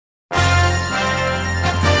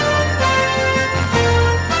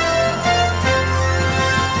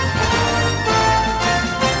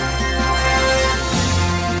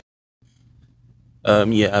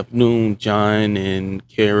Yeah, I've known John and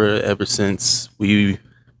Kara ever since we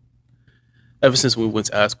went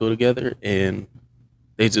to high school together, and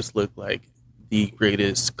they just look like the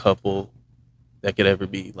greatest couple that could ever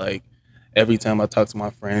be. Like every time I talk to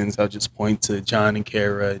my friends, I'll just point to John and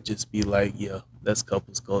Kara and just be like, "Yeah, that's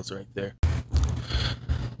couples goals right there."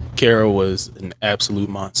 Kara was an absolute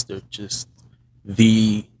monster, just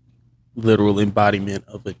the literal embodiment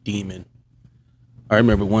of a demon. I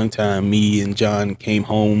remember one time me and John came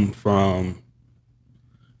home from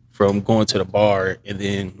going to the bar, and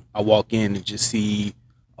then I walk in and just see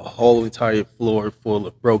a whole entire floor full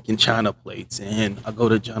of broken china plates. And I go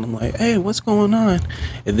to John, I'm like, "Hey, what's going on?"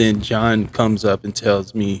 And then John comes up and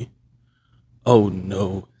tells me, "Oh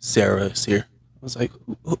no, Sarah is here." I was like,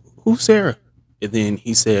 Who's Sarah?" And then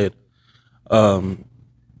he said, um,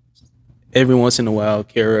 "Every once in a while,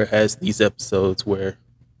 Kara has these episodes where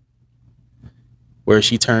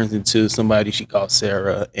she turns into somebody she calls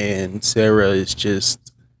Sarah, and Sarah is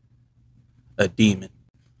just a demon."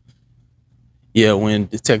 Yeah, when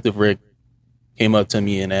Detective Rick came up to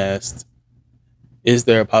me and asked, "Is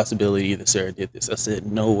there a possibility that Sarah did this?" I said,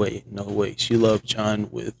 "No way, no way. She loved John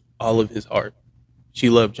with all of his heart. She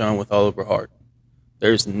loved John with all of her heart.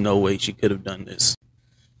 There's no way she could have done this."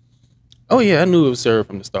 Oh, yeah, I knew it was Sarah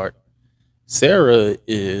from the start. Sarah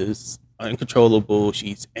is uncontrollable.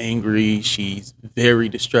 She's angry. She's very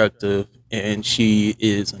destructive. And she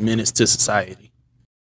is a menace to society.